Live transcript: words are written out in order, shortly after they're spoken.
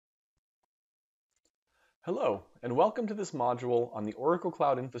Hello, and welcome to this module on the Oracle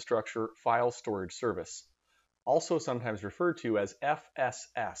Cloud Infrastructure File Storage Service, also sometimes referred to as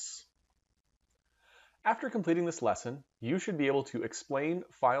FSS. After completing this lesson, you should be able to explain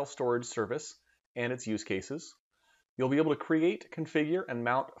File Storage Service and its use cases. You'll be able to create, configure, and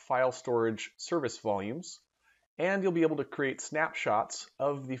mount file storage service volumes, and you'll be able to create snapshots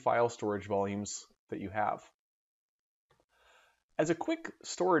of the file storage volumes that you have. As a quick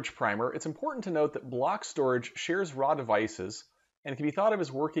storage primer, it's important to note that block storage shares raw devices and can be thought of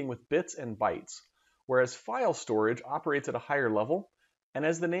as working with bits and bytes, whereas file storage operates at a higher level and,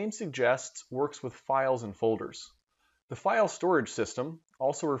 as the name suggests, works with files and folders. The file storage system,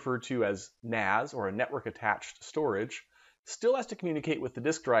 also referred to as NAS or a network attached storage, still has to communicate with the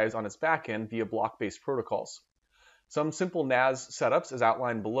disk drives on its backend via block-based protocols. Some simple NAS setups, as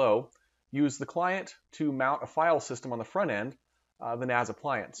outlined below, use the client to mount a file system on the front end, the NAS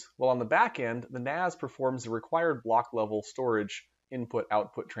appliance, while on the back end, the NAS performs the required block-level storage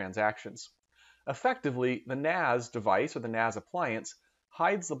input-output transactions. Effectively, the NAS device or the NAS appliance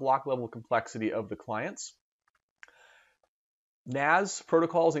hides the block-level complexity of the clients. NAS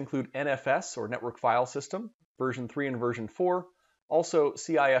protocols include NFS or Network File System, version 3 and version 4, also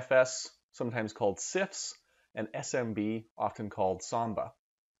CIFS, sometimes called CIFS, and SMB, often called Samba.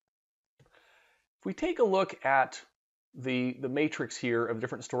 If we take a look at the matrix here of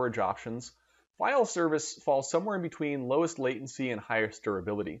different storage options, file service falls somewhere in between lowest latency and highest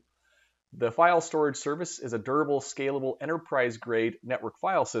durability. The file storage service is a durable, scalable, enterprise-grade network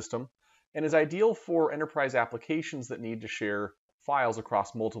file system and is ideal for enterprise applications that need to share files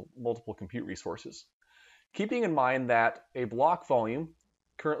across multiple compute resources. Keeping in mind that a block volume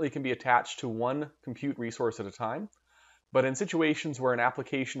currently can be attached to one compute resource at a time, but in situations where an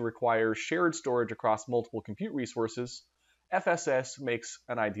application requires shared storage across multiple compute resources, FSS makes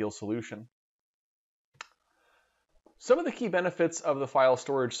an ideal solution. Some of the key benefits of the file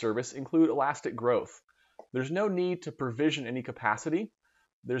storage service include elastic growth. There's no need to provision any capacity.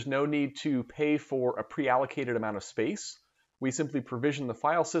 There's no need to pay for a pre-allocated amount of space. We simply provision the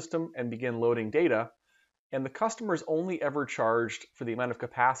file system and begin loading data, and the customer is only ever charged for the amount of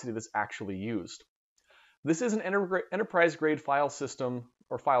capacity that's actually used. This is an enterprise-grade file system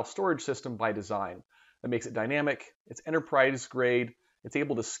or file storage system by design. That makes it dynamic, it's enterprise-grade, it's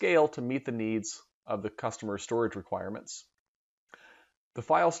able to scale to meet the needs of the customer's storage requirements. The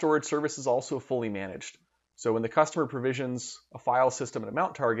file storage service is also fully managed. So when the customer provisions a file system and a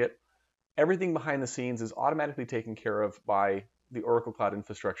mount target, everything behind the scenes is automatically taken care of by the Oracle Cloud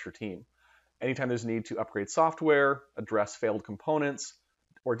Infrastructure team. Anytime there's a need to upgrade software, address failed components,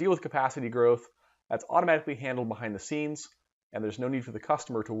 or deal with capacity growth, that's automatically handled behind the scenes, and there's no need for the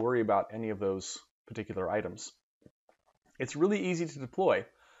customer to worry about any of those particular items. It's really easy to deploy.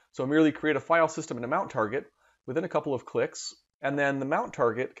 So merely create a file system and a mount target within a couple of clicks, and then the mount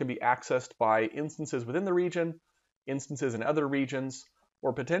target can be accessed by instances within the region, instances in other regions,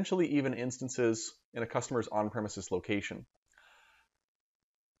 or potentially even instances in a customer's on-premises location.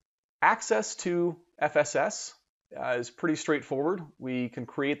 Access to FSS is pretty straightforward. We can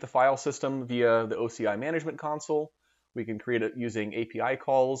create the file system via the OCI management console. We can create it using API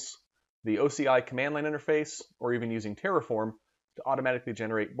calls, the OCI command line interface, or even using Terraform to automatically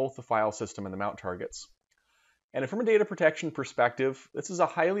generate both the file system and the mount targets. And from a data protection perspective, this is a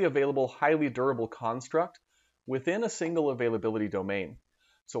highly available, highly durable construct within a single availability domain.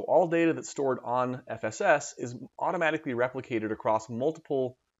 So all data that's stored on FSS is automatically replicated across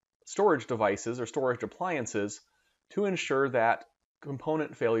multiple storage devices or storage appliances to ensure that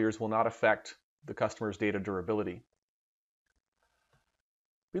component failures will not affect the customer's data durability.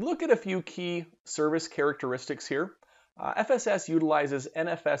 We look at a few key service characteristics here. FSS utilizes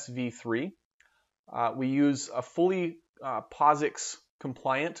NFS v3. We use a fully POSIX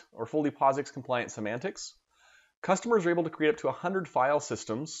compliant or fully POSIX compliant semantics. Customers are able to create up to 100 file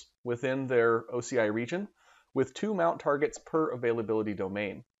systems within their OCI region with 2 mount targets per availability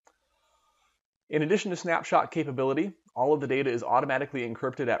domain. In addition to snapshot capability, all of the data is automatically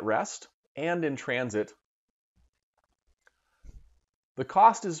encrypted at rest and in transit. The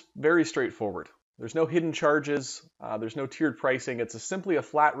cost is very straightforward. There's no hidden charges, there's no tiered pricing. It's simply a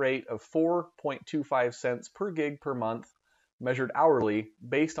flat rate of 4.25 cents per gig per month, measured hourly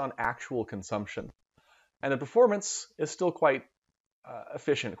based on actual consumption. And the performance is still quite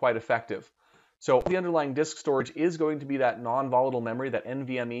efficient, quite effective. So the underlying disk storage is going to be that non-volatile memory, that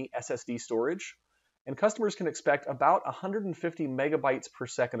NVMe SSD storage, and customers can expect about 150 megabytes per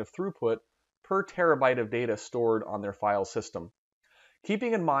second of throughput per terabyte of data stored on their file system.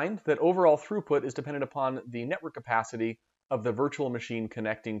 Keeping in mind that overall throughput is dependent upon the network capacity of the virtual machine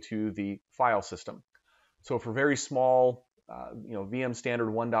connecting to the file system. So for very small, VM standard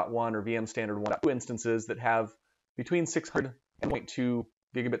 1.1 or VM standard 1.2 instances that have between 600 and 1.2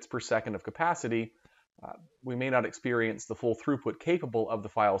 gigabits per second of capacity, we may not experience the full throughput capable of the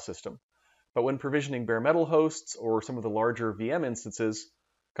file system. But when provisioning bare metal hosts or some of the larger VM instances,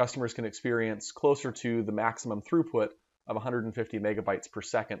 customers can experience closer to the maximum throughput of 150 megabytes per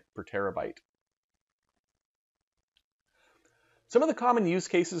second per terabyte. Some of the common use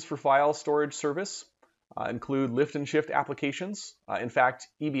cases for file storage service include lift and shift applications. In fact,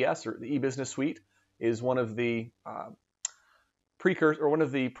 EBS, or the e-business suite, is one of the one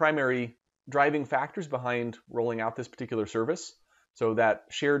of the primary driving factors behind rolling out this particular service. So that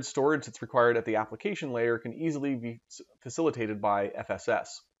shared storage that's required at the application layer can easily be facilitated by FSS.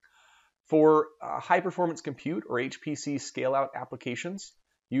 For high-performance compute or HPC scale-out applications,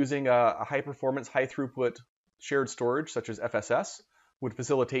 using a high-performance, high-throughput shared storage such as FSS would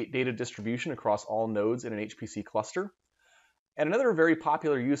facilitate data distribution across all nodes in an HPC cluster. And another very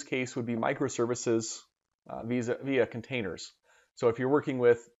popular use case would be microservices via containers. So if you're working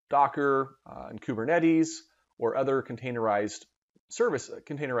with Docker and Kubernetes or other containerized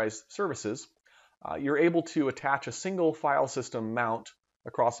services, you're able to attach a single file system mount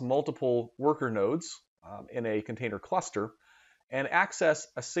across multiple worker nodes in a container cluster and access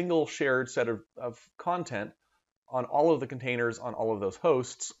a single shared set of content on all of the containers on all of those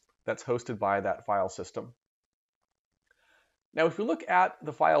hosts that's hosted by that file system. Now, if we look at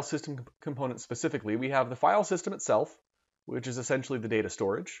the file system component specifically, we have the file system itself, which is essentially the data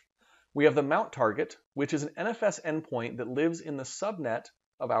storage. We have the mount target, which is an NFS endpoint that lives in the subnet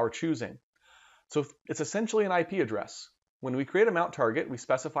of our choosing. So it's essentially an IP address. When we create a mount target, we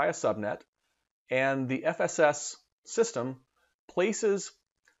specify a subnet, and the FSS system places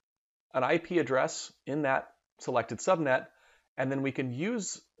an IP address in that selected subnet, and then we can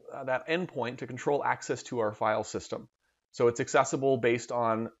use that endpoint to control access to our file system. So it's accessible based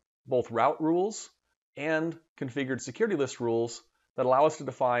on both route rules and configured security list rules that allow us to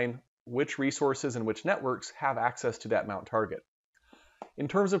define which resources and which networks have access to that mount target. In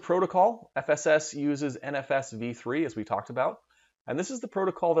terms of protocol, FSS uses NFS v3, as we talked about, and this is the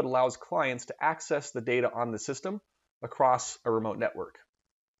protocol that allows clients to access the data on the system across a remote network.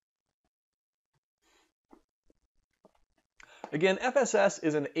 Again, FSS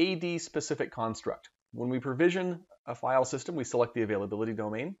is an AD-specific construct. When we provision a file system, we select the availability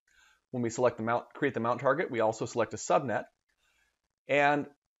domain. When we create the mount target, we also select a subnet. And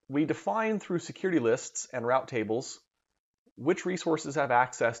we define through security lists and route tables which resources have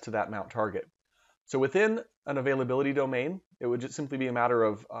access to that mount target. So within an availability domain, it would just simply be a matter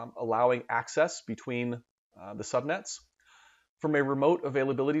of allowing access between the subnets. From a remote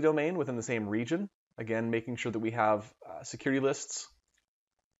availability domain within the same region, again, making sure that we have security lists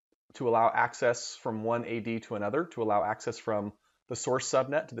to allow access from one AD to another, to allow access from the source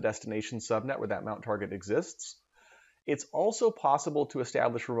subnet to the destination subnet where that mount target exists. It's also possible to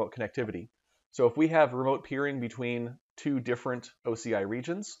establish remote connectivity. So if we have remote peering between two different OCI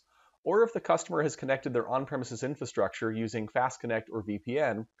regions, or if the customer has connected their on-premises infrastructure using Fast Connect or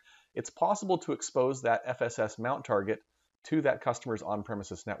VPN, it's possible to expose that FSS mount target to that customer's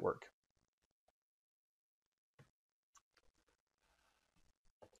on-premises network.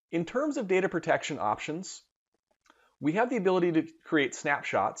 In terms of data protection options, we have the ability to create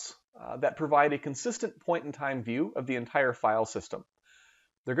snapshots that provide a consistent point-in-time view of the entire file system.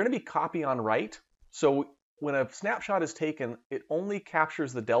 They're going to be copy on write, so when a snapshot is taken, it only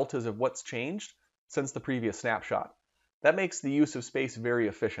captures the deltas of what's changed since the previous snapshot. That makes the use of space very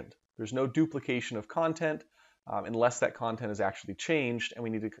efficient. There's no duplication of content unless that content is actually changed and we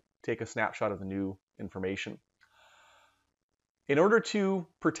need to take a snapshot of the new information. In order to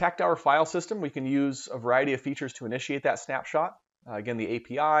protect our file system, we can use a variety of features to initiate that snapshot. Again, the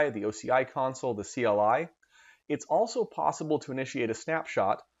API, the OCI console, the CLI. It's also possible to initiate a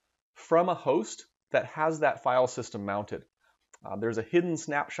snapshot from a host that has that file system mounted. There's a hidden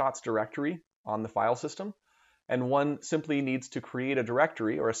snapshots directory on the file system, and one simply needs to create a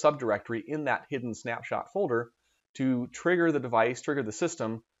directory or a subdirectory in that hidden snapshot folder to trigger the device, trigger the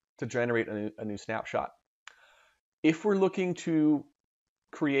system to generate a new snapshot. If we're looking to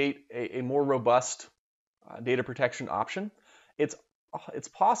create a more robust data protection option, it's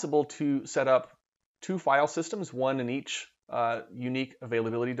possible to set up two file systems, one in each unique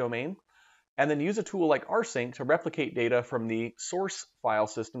availability domain, and then use a tool like rsync to replicate data from the source file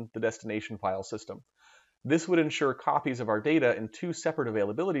system to the destination file system. This would ensure copies of our data in two separate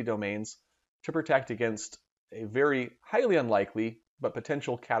availability domains to protect against a very highly unlikely but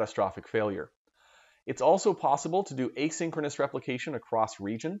potential catastrophic failure. It's also possible to do asynchronous replication across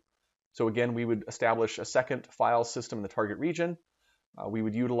region. So again, we would establish a second file system in the target region. We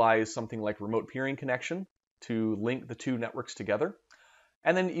would utilize something like remote peering connection to link the two networks together.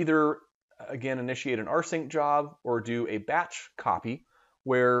 And then either, again, initiate an rsync job or do a batch copy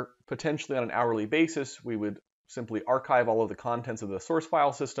where potentially on an hourly basis, we would simply archive all of the contents of the source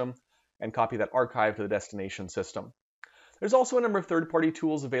file system and copy that archive to the destination system. There's also a number of third-party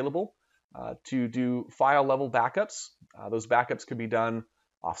tools available to do file level backups. Those backups could be done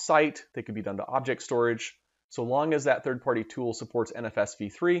off-site, they could be done to object storage. So long as that third-party tool supports NFS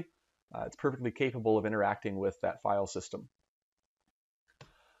v3, it's perfectly capable of interacting with that file system.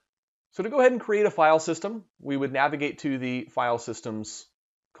 So to go ahead and create a file system, we would navigate to the File Systems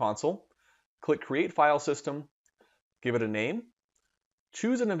console, click Create File System, give it a name,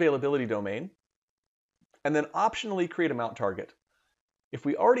 choose an availability domain, and then optionally create a mount target. If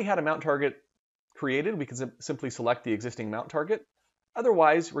we already had a mount target created, we can simply select the existing mount target.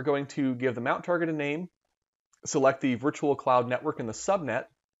 Otherwise, we're going to give the mount target a name, select the virtual cloud network in the subnet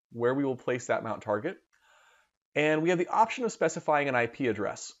where we will place that mount target, and we have the option of specifying an IP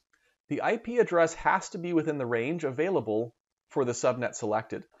address. The IP address has to be within the range available for the subnet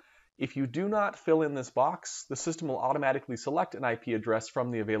selected. If you do not fill in this box, the system will automatically select an IP address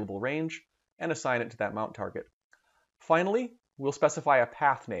from the available range and assign it to that mount target. Finally, we'll specify a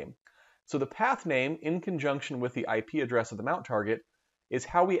path name. So the path name, in conjunction with the IP address of the mount target, is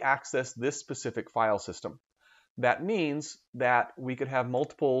how we access this specific file system. That means that we could have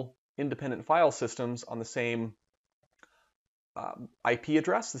multiple independent file systems on the same IP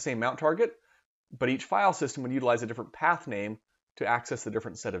address, the same mount target, but each file system would utilize a different path name to access the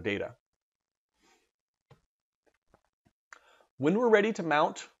different set of data. When we're ready to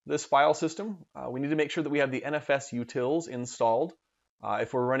mount this file system, we need to make sure that we have the NFS utils installed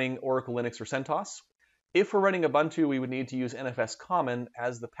if we're running Oracle Linux or CentOS. If we're running Ubuntu, we would need to use NFS Common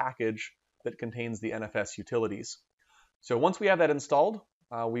as the package that contains the NFS utilities. So once we have that installed,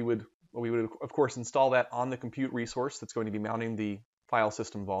 we would of course install that on the compute resource that's going to be mounting the file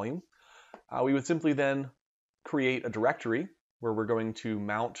system volume. We would simply then create a directory where we're going to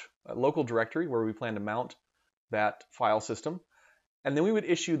mount a local directory where we plan to mount that file system. And then we would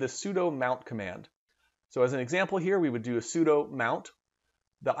issue the sudo mount command. So as an example here, we would do a sudo mount,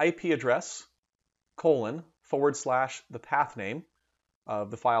 the IP address, / the path name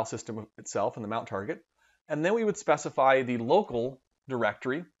of the file system itself and the mount target. And then we would specify the local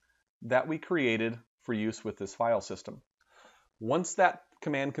directory that we created for use with this file system. Once that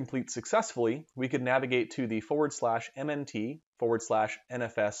command completes successfully, we could navigate to the /mnt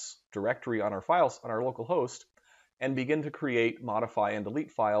 /nfs directory on our local host and begin to create, modify, and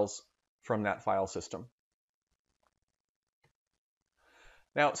delete files from that file system.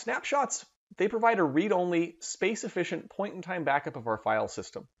 Now, snapshots, they provide a read-only, space-efficient point-in-time backup of our file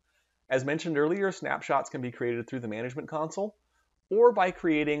system. As mentioned earlier, snapshots can be created through the management console or by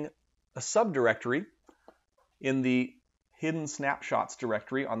creating a subdirectory in the hidden snapshots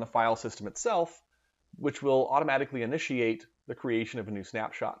directory on the file system itself, which will automatically initiate the creation of a new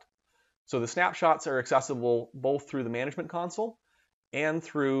snapshot. So the snapshots are accessible both through the management console and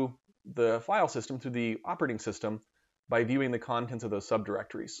through the file system, through the operating system, by viewing the contents of those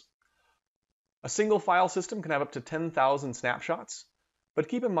subdirectories. A single file system can have up to 10,000 snapshots, but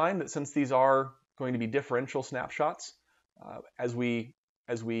keep in mind that since these are going to be differential snapshots, the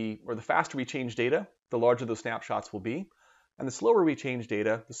faster we change data, the larger those snapshots will be, and the slower we change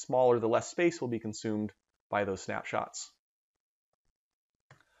data, the smaller, the less space will be consumed by those snapshots.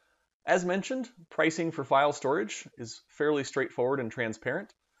 As mentioned, pricing for file storage is fairly straightforward and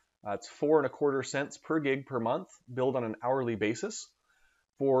transparent. It's 4.25 cents per gig per month, billed on an hourly basis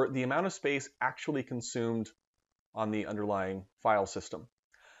for the amount of space actually consumed on the underlying file system.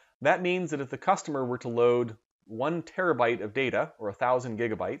 That means that if the customer were to load 1 terabyte of data, or 1,000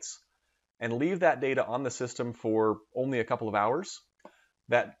 gigabytes, and leave that data on the system for only a couple of hours,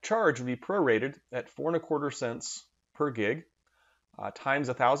 that charge would be prorated at 4.25 cents per gig times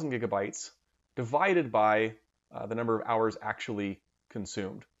 1,000 gigabytes divided by the number of hours actually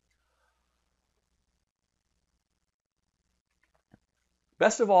consumed.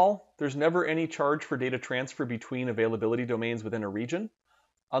 Best of all, there's never any charge for data transfer between availability domains within a region,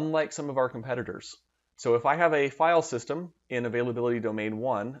 unlike some of our competitors. So if I have a file system in availability domain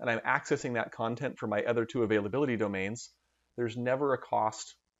 1 and I'm accessing that content for my other 2 availability domains, there's never a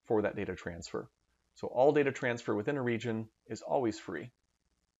cost for that data transfer. So all data transfer within a region is always free.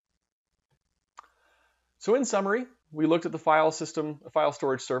 So in summary, we looked at the file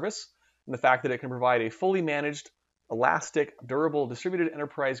storage service and the fact that it can provide a fully managed, elastic, durable, distributed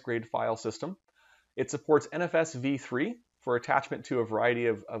enterprise-grade file system. It supports NFS v3 for attachment to a variety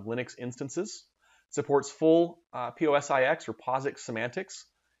of Linux instances. It supports full POSIX or POSIX semantics,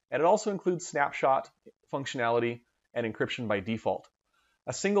 and it also includes snapshot functionality and encryption by default.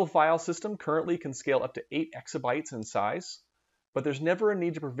 A single file system currently can scale up to 8 exabytes in size, but there's never a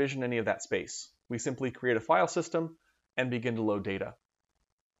need to provision any of that space. We simply create a file system and begin to load data.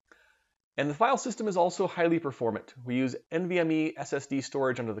 And the file system is also highly performant. We use NVMe SSD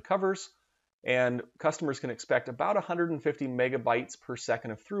storage under the covers, and customers can expect about 150 megabytes per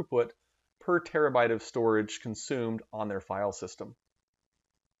second of throughput per terabyte of storage consumed on their file system.